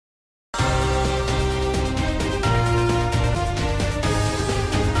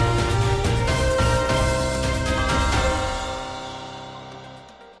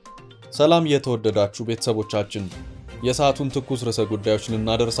ሰላም የተወደዳችሁ ቤተሰቦቻችን የሰዓቱን ትኩስ ርዕሰ ጉዳዮችን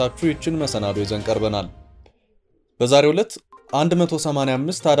እናደርሳችሁ ይችን መሰናዶ ይዘን ቀርበናል። በዛሬው ዕለት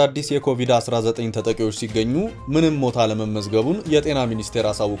 185 አዳዲስ የኮቪድ-19 ተጠቂዎች ሲገኙ ምንም ሞት አለመመዝገቡን የጤና ሚኒስቴር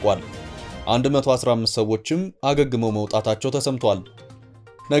አሳውቋል። 115 ሰዎችም አገግመው መውጣታቸው ተሰምቷል።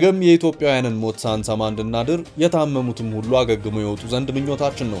 ነገም የኢትዮጵያውያንን ሞት ሳንሰማ እንድናድር የታመሙትም ሁሉ አገግመው ይወጡ ዘንድ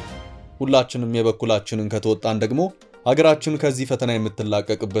ምኞታችን ነው። ሁላችንም የበኩላችንን ከተወጣን ደግሞ ሀገራችን ከዚህ ፈተና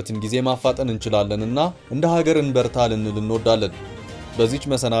የምትላቀቅበትን ጊዜ ማፋጠን እንችላለንና እንደ ሀገር እንበርታ ልንል እንወዳለን። በዚህች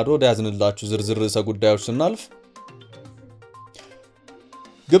መሰናዶ ያዝንላችሁ ዝርዝር ርዕሰ ጉዳዮች ስናልፍ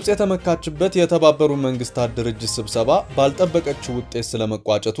ግብጽ የተመካችበት የተባበሩት መንግስታት ድርጅት ስብሰባ ባልጠበቀችው ውጤት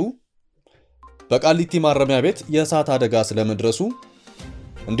ስለመቋጨቱ፣ በቃሊቲ ማረሚያ ቤት የእሳት አደጋ ስለመድረሱ፣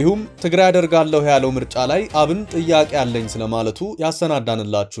 እንዲሁም ትግራይ ያደርጋለሁ ያለው ምርጫ ላይ አብን ጥያቄ ያለኝ ስለማለቱ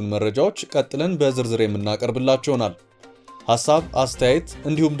ያሰናዳንላችሁን መረጃዎች ቀጥለን በዝርዝር የምናቀርብላችሁ ይሆናል። ሐሳብ አስተያየት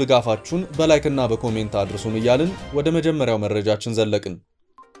እንዲሁም ድጋፋችሁን በላይክና በኮሜንት አድርሱን እያልን ወደ መጀመሪያው መረጃችን ዘለቅን።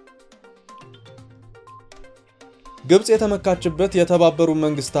 ግብጽ የተመካችበት የተባበሩት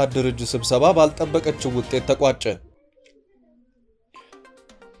መንግስታት ድርጅት ስብሰባ ባልጠበቀችው ውጤት ተቋጨ።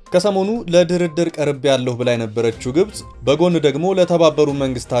 ከሰሞኑ ለድርድር ቀርብ ያለው ብላ የነበረችው ግብጽ በጎን ደግሞ ለተባበሩት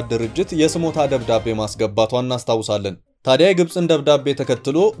መንግስታት ድርጅት የስሞታ ደብዳቤ ማስገባቷን እናስታውሳለን። ታዲያ የግብጽን ደብዳቤ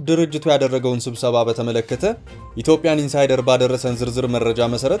ተከትሎ ድርጅቱ ያደረገውን ስብሰባ በተመለከተ ኢትዮጵያን ኢንሳይደር ባደረሰን ዝርዝር መረጃ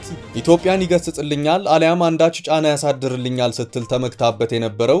መሰረት ኢትዮጵያን ይገስጽልኛል አሊያም አንዳች ጫና ያሳድርልኛል ስትል ተመክታበት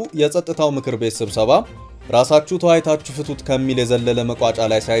የነበረው የጸጥታው ምክር ቤት ስብሰባ ራሳችሁ ተዋይታችሁ ፍቱት ከሚል የዘለለ መቋጫ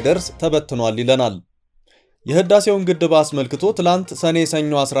ላይ ሳይደርስ ተበትኗል ይለናል። የህዳሴውን ግድብ አስመልክቶ ትላንት ሰኔ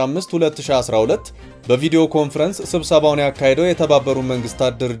 15 2012 በቪዲዮ ኮንፈረንስ ስብሰባውን ያካሄደው የተባበሩት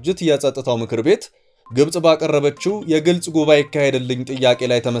መንግስታት ድርጅት የጸጥታው ምክር ቤት ግብጽ ባቀረበችው የግልጽ ጉባኤ ይካሄድልኝ ጥያቄ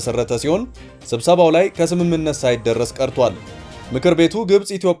ላይ ተመሰረተ ሲሆን ስብሰባው ላይ ከስምምነት ሳይደረስ ቀርቷል። ምክር ቤቱ ግብጽ፣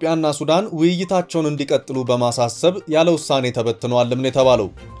 ኢትዮጵያና ሱዳን ውይይታቸውን እንዲቀጥሉ በማሳሰብ ያለ ውሳኔ ተበትኗልም ነው የተባለው።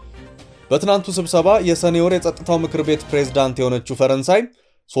 በትናንቱ ስብሰባ የሰኔ ወር የጸጥታው ምክር ቤት ፕሬዝዳንት የሆነችው ፈረንሳይ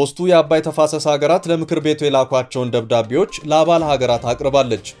ሶስቱ የአባይ ተፋሰስ ሀገራት ለምክር ቤቱ የላኳቸውን ደብዳቤዎች ለአባል ሀገራት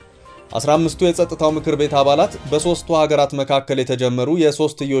አቅርባለች። 15ቱ የጸጥታው ምክር ቤት አባላት በሶስቱ ሀገራት መካከል የተጀመሩ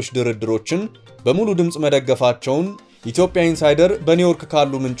የሶስትዮሽ ድርድሮችን በሙሉ ድምጽ መደገፋቸውን ኢትዮጵያ ኢንሳይደር በኒውዮርክ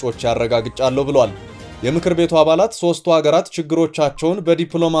ካሉ ምንጮች ያረጋግጫለሁ ብሏል። የምክር ቤቱ አባላት ሶስቱ ሀገራት ችግሮቻቸውን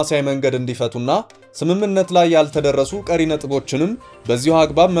በዲፕሎማሲያዊ መንገድ እንዲፈቱና ስምምነት ላይ ያልተደረሱ ቀሪ ነጥቦችንም በዚሁ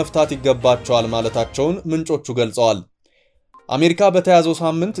አግባብ መፍታት ይገባቸዋል ማለታቸውን ምንጮቹ ገልጸዋል። አሜሪካ በተያዘው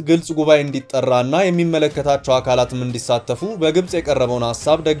ሳምንት ግልጽ ጉባኤ እንዲጠራና የሚመለከታቸው አካላትም እንዲሳተፉ በግብጽ የቀረበውን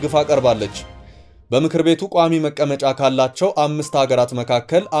ሐሳብ ደግፋ ቀርባለች። በምክር ቤቱ ቋሚ መቀመጫ ካላቸው 5 ሀገራት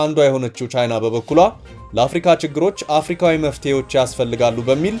መካከል አንዷ የሆነችው ቻይና በበኩሏ ለአፍሪካ ችግሮች አፍሪካዊ መፍትሄዎች ያስፈልጋሉ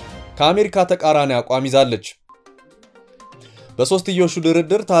በሚል ከአሜሪካ ተቃራኒ አቋም ይዛለች። በሶስትዮሹ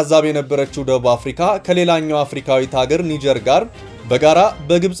ድርድር ታዛቢ የነበረችው ደቡብ አፍሪካ ከሌላኛው አፍሪካዊት ሀገር ኒጀር ጋር በጋራ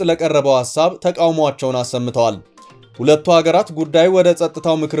በግብጽ ለቀረበው ሐሳብ ተቃውሟቸውን አሰምተዋል። ሁለቱ ሀገራት ጉዳይ ወደ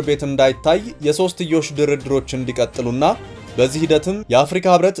ጸጥታው ምክር ቤት እንዳይታይ የሶስትዮሽ ድርድሮች እንዲቀጥሉና በዚህ ሂደትም የአፍሪካ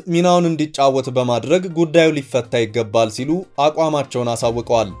ህብረት ሚናውን እንዲጫወት በማድረግ ጉዳዩ ሊፈታ ይገባል ሲሉ አቋማቸውን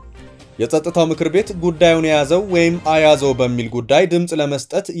አሳውቀዋል። የጸጥታው ምክር ቤት ጉዳዩን የያዘው ወይም አያዘው በሚል ጉዳይ ድምጽ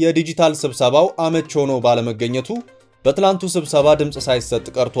ለመስጠት የዲጂታል ስብሰባው አመች ሆኖ ባለመገኘቱ በትላንቱ ስብሰባ ድምጽ ሳይሰጥ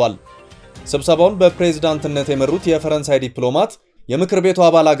ቀርቷል። ስብሰባውን በፕሬዝዳንትነት የመሩት የፈረንሳይ ዲፕሎማት የምክር ቤቱ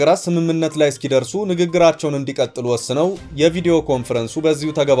አባል ሀገራት ስምምነት ላይ እስኪደርሱ ንግግራቸውን እንዲቀጥሉ ወስነው የቪዲዮ ኮንፈረንሱ በዚሁ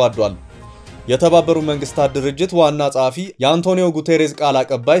ተገባዷል። የተባበሩት መንግስታት ድርጅት ዋና ጸሐፊ የአንቶኒዮ ጉቴሬዝ ቃል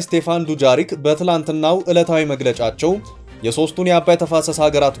አቀባይ ስቴፋን ዱጃሪክ በትላንትናው ዕለታዊ መግለጫቸው የሶስቱን የአባይ ተፋሰስ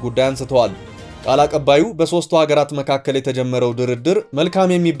ሀገራት ጉዳይ አንስተዋል። ቃል አቀባዩ በሶስቱ ሀገራት መካከል የተጀመረው ድርድር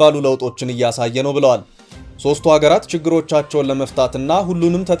መልካም የሚባሉ ለውጦችን እያሳየ ነው ብለዋል። ሶስቱ ሀገራት ችግሮቻቸውን ለመፍታትና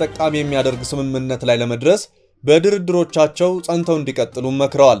ሁሉንም ተጠቃሚ የሚያደርግ ስምምነት ላይ ለመድረስ በድርድሮቻቸው ጸንተው እንዲቀጥሉ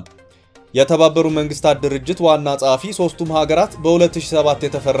መክረዋል። የተባበሩት መንግስታት ድርጅት ዋና ጸሐፊ ሶስቱም ሀገራት በ2007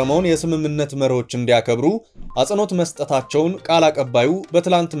 የተፈረመውን የስምምነት መርሆች እንዲያከብሩ አጽንኦት መስጠታቸውን ቃል አቀባዩ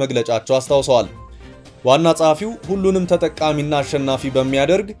በትላንት መግለጫቸው አስታውሰዋል። ዋና ጸሐፊው ሁሉንም ተጠቃሚና አሸናፊ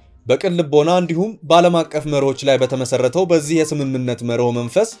በሚያደርግ በቅን ልቦና እንዲሁም በዓለም አቀፍ መርሆች ላይ በተመሰረተው በዚህ የስምምነት መርሆ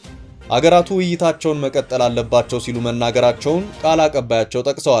መንፈስ ሀገራቱ ውይይታቸውን መቀጠል አለባቸው ሲሉ መናገራቸውን ቃል አቀባያቸው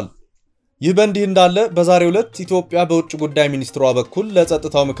ጠቅሰዋል። ይህ በእንዲህ እንዳለ በዛሬው ዕለት ኢትዮጵያ በውጭ ጉዳይ ሚኒስትሯ በኩል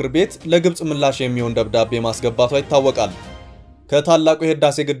ለጸጥታው ምክር ቤት ለግብጽ ምላሽ የሚሆን ደብዳቤ ማስገባቷ ይታወቃል። ከታላቁ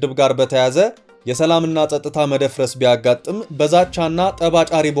የህዳሴ ግድብ ጋር በተያያዘ የሰላምና ጸጥታ መደፍረስ ቢያጋጥም በዛቻና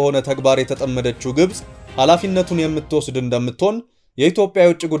ጠባጫሪ በሆነ ተግባር የተጠመደችው ግብጽ ኃላፊነቱን የምትወስድ እንደምትሆን የኢትዮጵያ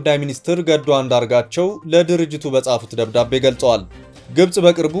የውጭ ጉዳይ ሚኒስትር ገዱ አንዳርጋቸው ለድርጅቱ በጻፉት ደብዳቤ ገልጸዋል። ግብጽ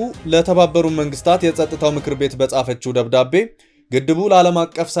በቅርቡ ለተባበሩት መንግስታት የጸጥታው ምክር ቤት በጻፈችው ደብዳቤ ግድቡ ለዓለም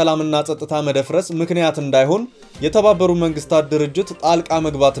አቀፍ ሰላምና ጸጥታ መደፍረስ ምክንያት እንዳይሆን የተባበሩ መንግስታት ድርጅት ጣልቃ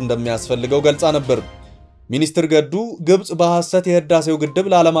መግባት እንደሚያስፈልገው ገልጻ ነበር። ሚኒስትር ገዱ ግብጽ በሐሰት የህዳሴው ግድብ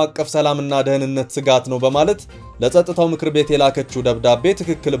ለዓለም አቀፍ ሰላምና ደህንነት ስጋት ነው በማለት ለጸጥታው ምክር ቤት የላከችው ደብዳቤ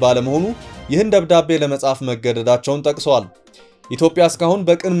ትክክል ባለመሆኑ ይህን ደብዳቤ ለመጻፍ መገደዳቸውን ጠቅሰዋል። ኢትዮጵያ እስካሁን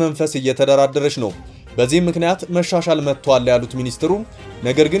በቅን መንፈስ እየተደራደረች ነው። በዚህ ምክንያት መሻሻል መጥቷል ያሉት ሚኒስትሩ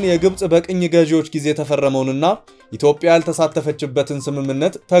ነገር ግን የግብጽ በቅኝ ገዢዎች ጊዜ ተፈረመውንና ኢትዮጵያ ያልተሳተፈችበትን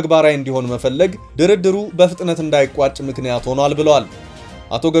ስምምነት ተግባራዊ እንዲሆን መፈለግ ድርድሩ በፍጥነት እንዳይቋጭ ምክንያት ሆኗል ብለዋል።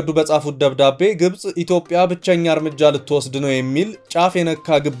 አቶ ገዱ በጻፉት ደብዳቤ ግብጽ ኢትዮጵያ ብቸኛ እርምጃ ልትወስድ ነው የሚል ጫፍ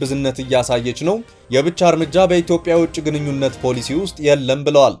የነካ ግብዝነት እያሳየች ነው። የብቻ እርምጃ በኢትዮጵያ ውጭ ግንኙነት ፖሊሲ ውስጥ የለም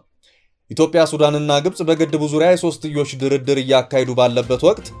ብለዋል። ኢትዮጵያ፣ ሱዳንና ግብጽ በግድቡ ዙሪያ የሶስትዮሽ ድርድር እያካሄዱ ባለበት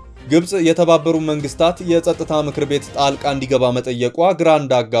ወቅት ግብጽ የተባበሩ መንግስታት የጸጥታ ምክር ቤት ጣልቃ እንዲገባ መጠየቋ ግራ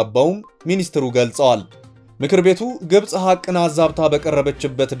እንዳጋባውም ሚኒስትሩ ገልጸዋል። ምክር ቤቱ ግብጽ ሐቅን አዛብታ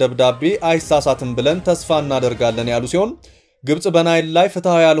በቀረበችበት ደብዳቤ አይሳሳትም ብለን ተስፋ እናደርጋለን ያሉ ሲሆን ግብጽ በናይል ላይ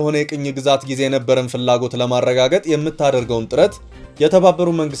ፍትሃዊ ያልሆነ የቅኝ ግዛት ጊዜ የነበረን ፍላጎት ለማረጋገጥ የምታደርገውን ጥረት የተባበሩ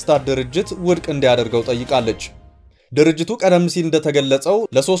መንግስታት ድርጅት ውድቅ እንዲያደርገው ጠይቃለች። ድርጅቱ ቀደም ሲል እንደተገለጸው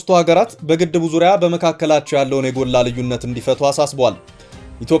ለሶስቱ ሀገራት በግድቡ ዙሪያ በመካከላቸው ያለውን የጎላ ልዩነት እንዲፈቱ አሳስቧል።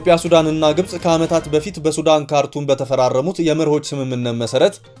 ኢትዮጵያ፣ ሱዳንና ግብጽ ከዓመታት በፊት በሱዳን ካርቱም በተፈራረሙት የመርሆች ስምምነት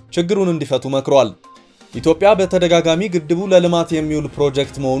መሰረት ችግሩን እንዲፈቱ መክሯል። ኢትዮጵያ በተደጋጋሚ ግድቡ ለልማት የሚውል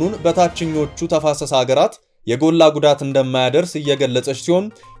ፕሮጀክት መሆኑን በታችኞቹ ተፋሰስ ሀገራት የጎላ ጉዳት እንደማያደርስ እየገለጸች ሲሆን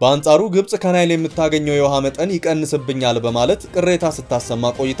በአንጻሩ ግብጽ ከናይል የምታገኘው የውሃ መጠን ይቀንስብኛል በማለት ቅሬታ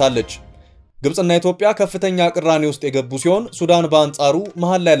ስታሰማ ቆይታለች። ግብጽና ኢትዮጵያ ከፍተኛ ቅራኔ ውስጥ የገቡ ሲሆን ሱዳን በአንጻሩ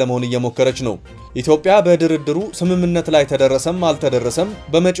መሃል ላይ ለመሆን እየሞከረች ነው። ኢትዮጵያ በድርድሩ ስምምነት ላይ ተደረሰም አልተደረሰም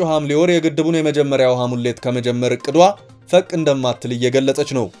በመጪው ሐምሌ ወር የግድቡን የመጀመሪያ ውሃ ሙሌት ከመጀመር እቅዷ ፈቅ እንደማትል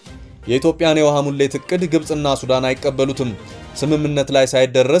እየገለጸች ነው። የኢትዮጵያን የውሃ ሙሌት እቅድ ግብጽና ሱዳን አይቀበሉትም። ስምምነት ላይ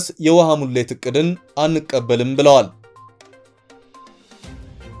ሳይደረስ የውሃ ሙሌት እቅድን አንቀበልም ብለዋል።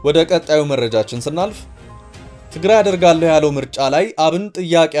 ወደ ቀጣዩ መረጃችን ስናልፍ ትግራይ አደርጋለሁ ያለው ምርጫ ላይ አብን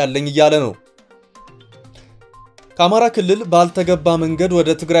ጥያቄ ያለኝ እያለ ነው። ከአማራ ክልል ባልተገባ መንገድ ወደ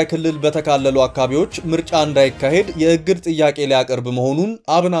ትግራይ ክልል በተካለሉ አካባቢዎች ምርጫ እንዳይካሄድ የእግድ ጥያቄ ሊያቀርብ መሆኑን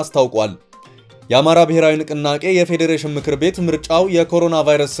አብን አስታውቋል። የአማራ ብሔራዊ ንቅናቄ የፌዴሬሽን ምክር ቤት ምርጫው የኮሮና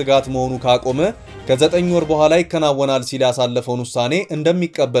ቫይረስ ስጋት መሆኑ ካቆመ ከ9 ወር በኋላ ይከናወናል ሲል ያሳለፈውን ውሳኔ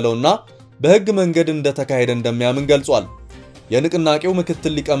እንደሚቀበለውና በሕግ መንገድ እንደተካሄደ እንደሚያምን ገልጿል። የንቅናቄው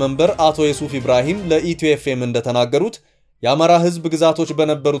ምክትል ሊቀመንበር አቶ የሱፍ ኢብራሂም ለኢትዮኤፍኤም እንደተናገሩት የአማራ ሕዝብ ግዛቶች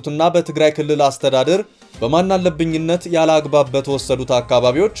በነበሩትና በትግራይ ክልል አስተዳደር በማናለብኝነት ያለ አግባብ በተወሰዱት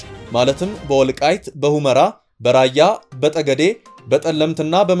አካባቢዎች ማለትም በወልቃይት፣ በሁመራ፣ በራያ፣ በጠገዴ፣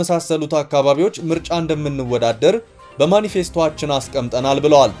 በጠለምትና በመሳሰሉት አካባቢዎች ምርጫ እንደምንወዳደር በማኒፌስቶአችን አስቀምጠናል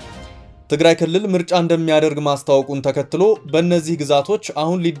ብለዋል። ትግራይ ክልል ምርጫ እንደሚያደርግ ማስታወቁን ተከትሎ በእነዚህ ግዛቶች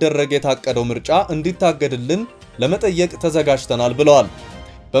አሁን ሊደረግ የታቀደው ምርጫ እንዲታገድልን ለመጠየቅ ተዘጋጅተናል ብለዋል።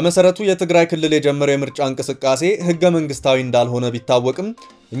 በመሰረቱ የትግራይ ክልል የጀመረው የምርጫ እንቅስቃሴ ህገ መንግስታዊ እንዳልሆነ ቢታወቅም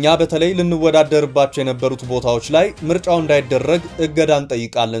እኛ በተለይ ልንወዳደርባቸው የነበሩት ቦታዎች ላይ ምርጫው እንዳይደረግ እገዳን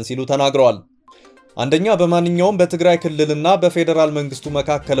ጠይቃለን ሲሉ ተናግረዋል። አንደኛ በማንኛውም በትግራይ ክልልና በፌደራል መንግስቱ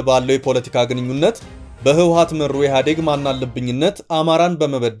መካከል ባለው የፖለቲካ ግንኙነት በህወሓት መሩ ኢህአዴግ ማናለብኝነት አማራን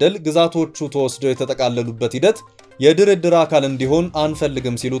በመበደል ግዛቶቹ ተወስደው የተጠቃለሉበት ሂደት የድርድር አካል እንዲሆን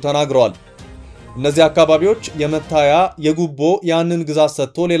አንፈልግም ሲሉ ተናግረዋል። እነዚህ አካባቢዎች የመታያ የጉቦ ያንን ግዛት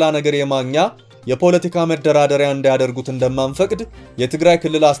ሰጥቶ ሌላ ነገር የማግኛ የፖለቲካ መደራደሪያ እንዲያደርጉት እንደማንፈቅድ የትግራይ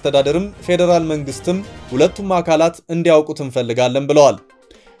ክልል አስተዳደርም ፌደራል መንግስትም ሁለቱም አካላት እንዲያውቁት እንፈልጋለን ብለዋል።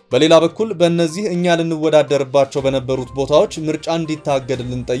 በሌላ በኩል በእነዚህ እኛ ልንወዳደርባቸው በነበሩት ቦታዎች ምርጫ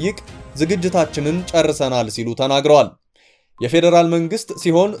እንዲታገድልን ጠይቅ ዝግጅታችንን ጨርሰናል ሲሉ ተናግረዋል። የፌደራል መንግስት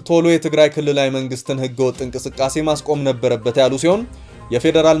ሲሆን ቶሎ የትግራይ ክልላዊ መንግስትን ህገወጥ እንቅስቃሴ ማስቆም ነበረበት ያሉ ሲሆን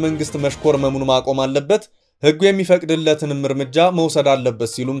የፌደራል መንግስት መሽኮርመሙን ማቆም አለበት፣ ህጉ የሚፈቅድለትንም እርምጃ መውሰድ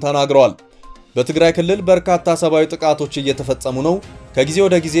አለበት ሲሉም ተናግረዋል። በትግራይ ክልል በርካታ ሰብአዊ ጥቃቶች እየተፈጸሙ ነው፣ ከጊዜ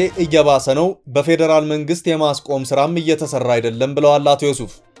ወደ ጊዜ እየባሰ ነው፣ በፌደራል መንግስት የማስቆም ስራም እየተሰራ አይደለም ብለዋል አቶ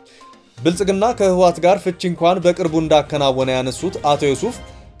ዩሱፍ። ብልጽግና ከህወሓት ጋር ፍቺ እንኳን በቅርቡ እንዳከናወነ ያነሱት አቶ ዩሱፍ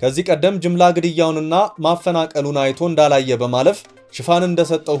ከዚህ ቀደም ጅምላ ግድያውንና ማፈናቀሉን አይቶ እንዳላየ በማለፍ ሽፋን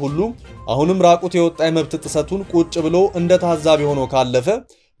እንደሰጠው ሁሉ አሁንም ራቁት የወጣ የመብት ጥሰቱን ቁጭ ብሎ እንደ ታዛቢ ሆኖ ካለፈ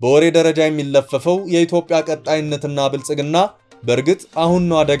በወሬ ደረጃ የሚለፈፈው የኢትዮጵያ ቀጣይነትና ብልጽግና በርግጥ አሁን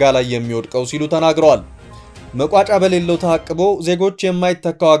ነው አደጋ ላይ የሚወድቀው ሲሉ ተናግረዋል። መቋጫ በሌለው ተሐቅቦ ዜጎች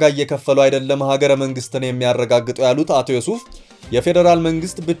የማይተካ ዋጋ እየከፈሉ አይደለም ሀገረ መንግስትን የሚያረጋግጠው ያሉት አቶ ዩሱፍ የፌደራል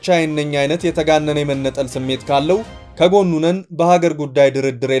መንግስት ብቻዬን ነኝ አይነት የተጋነነ የመነጠል ስሜት ካለው ከጎኑ ነን፣ በሀገር ጉዳይ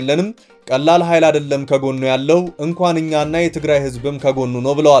ድርድር የለንም፣ ቀላል ኃይል አይደለም ከጎኑ ያለው እንኳን እኛና የትግራይ ህዝብም ከጎኑ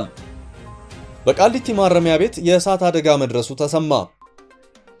ነው ብለዋል። በቃሊቲ ማረሚያ ቤት የእሳት አደጋ መድረሱ ተሰማ።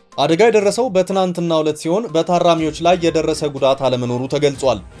 አደጋ የደረሰው በትናንትናው ዕለት ሲሆን በታራሚዎች ላይ የደረሰ ጉዳት አለመኖሩ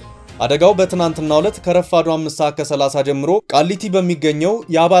ተገልጿል። አደጋው በትናንትናው ዕለት ከረፋዱ 5:30 ጀምሮ ቃሊቲ በሚገኘው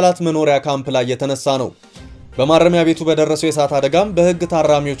የአባላት መኖሪያ ካምፕ ላይ የተነሳ ነው። በማረሚያ ቤቱ በደረሰው የእሳት አደጋም በህግ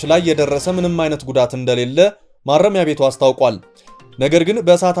ታራሚዎች ላይ የደረሰ ምንም አይነት ጉዳት እንደሌለ ማረሚያ ቤቱ አስታውቋል። ነገር ግን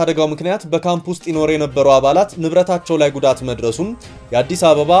በእሳት አደጋው ምክንያት በካምፕ ውስጥ ይኖር የነበሩ አባላት ንብረታቸው ላይ ጉዳት መድረሱን የአዲስ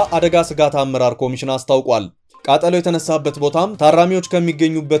አበባ አደጋ ስጋት አመራር ኮሚሽን አስታውቋል። ቃጠሎ የተነሳበት ቦታም ታራሚዎች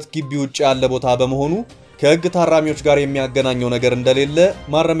ከሚገኙበት ግቢ ውጭ ያለ ቦታ በመሆኑ ከህግ ታራሚዎች ጋር የሚያገናኘው ነገር እንደሌለ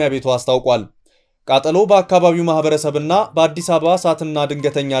ማረሚያ ቤቱ አስታውቋል። ቃጠሎ በአካባቢው ማህበረሰብና በአዲስ አበባ እሳትና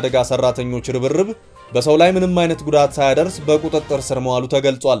ድንገተኛ አደጋ ሰራተኞች ርብርብ በሰው ላይ ምንም አይነት ጉዳት ሳያደርስ በቁጥጥር ስር መዋሉ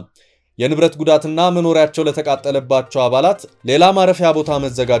ተገልጿል። የንብረት ጉዳትና መኖሪያቸው ለተቃጠለባቸው አባላት ሌላ ማረፊያ ቦታ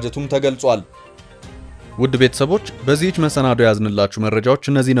መዘጋጀቱም ተገልጿል። ውድ ቤተሰቦች በዚህች መሰናዶ ያዝንላችሁ መረጃዎች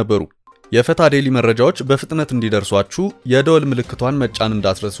እነዚህ ነበሩ። የፈታ ዴሊ መረጃዎች በፍጥነት እንዲደርሷችሁ የደወል ምልክቷን መጫን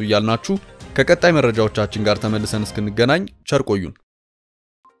እንዳትረሱ እያልናችሁ ከቀጣይ መረጃዎቻችን ጋር ተመልሰን እስክንገናኝ ቸር ቆዩን።